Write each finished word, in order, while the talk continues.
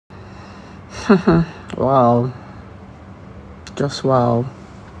Wow, just wow.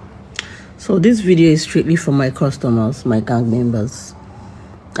 So this video is strictly for my customers, my gang members.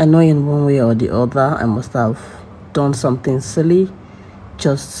 I know in one way or the other I must have done something silly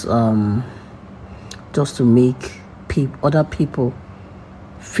just to make other people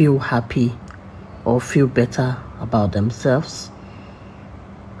feel happy or feel better about themselves.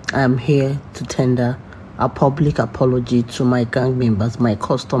 I am here to tender a public apology to my gang members, my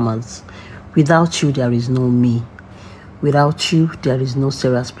customers. Without you, there is no me. Without you, there is no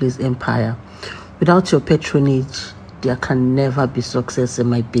Sarah's Place Empire. Without your patronage, there can never be success in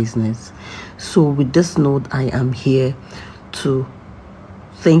my business. So with this note, I am here to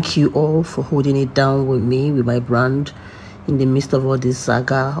thank you all for holding it down with me, with my brand, in the midst of all this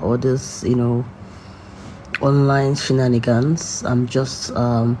saga, all this, online shenanigans. I'm just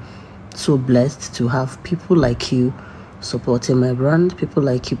so blessed to have people like you supporting my brand, people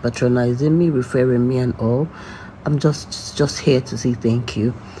like you patronizing me, referring me and all. I'm just here to say thank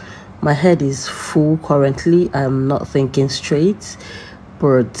you. My head is full currently. I'm not thinking straight,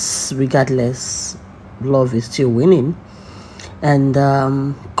 but regardless, love is still winning. And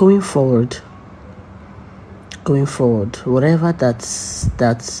going forward, whatever that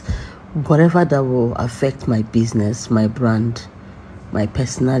will affect my business, my brand, my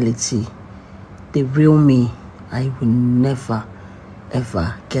personality, the real me, I will never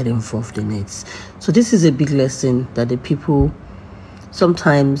ever get involved in it. So this is a big lesson that the people,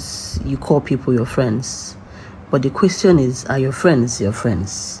 sometimes you call people your friends, but the question is, are your friends your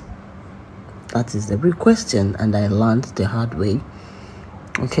friends? That is the big question, and I learned the hard way.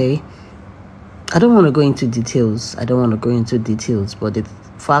 Okay, I don't want to go into details, but the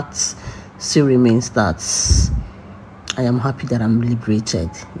facts still remains that I am happy that I'm liberated.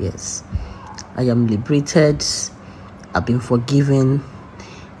 Yes, I am liberated. I've been forgiven,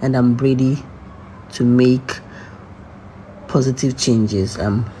 and I'm ready to make positive changes.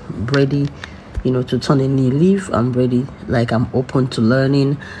 I'm ready, to turn a new leaf. I'm ready, I'm open to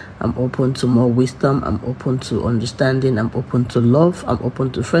learning. I'm open to more wisdom. I'm open to understanding. I'm open to love. I'm open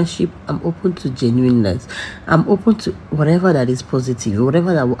to friendship. I'm open to genuineness. I'm open to whatever that is positive,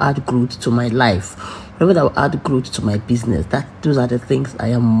 whatever that will add growth to my life, whatever that will add growth to my business. Those are the things I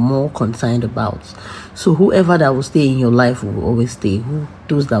am more concerned about. So whoever that will stay in your life will always stay.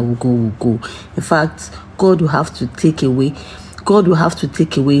 Those that will go. In fact, God will have to take away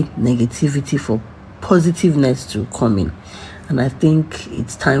negativity for positiveness to come in. And I think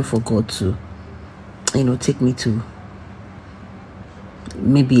it's time for God to, take me to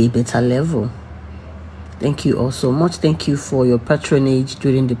maybe a better level. Thank you all so much. Thank you for your patronage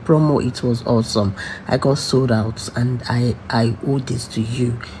during the promo. It was awesome. I got sold out, and I owe this to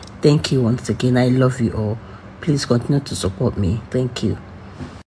you. Thank you once again. I love you all. Please continue to support me. Thank you.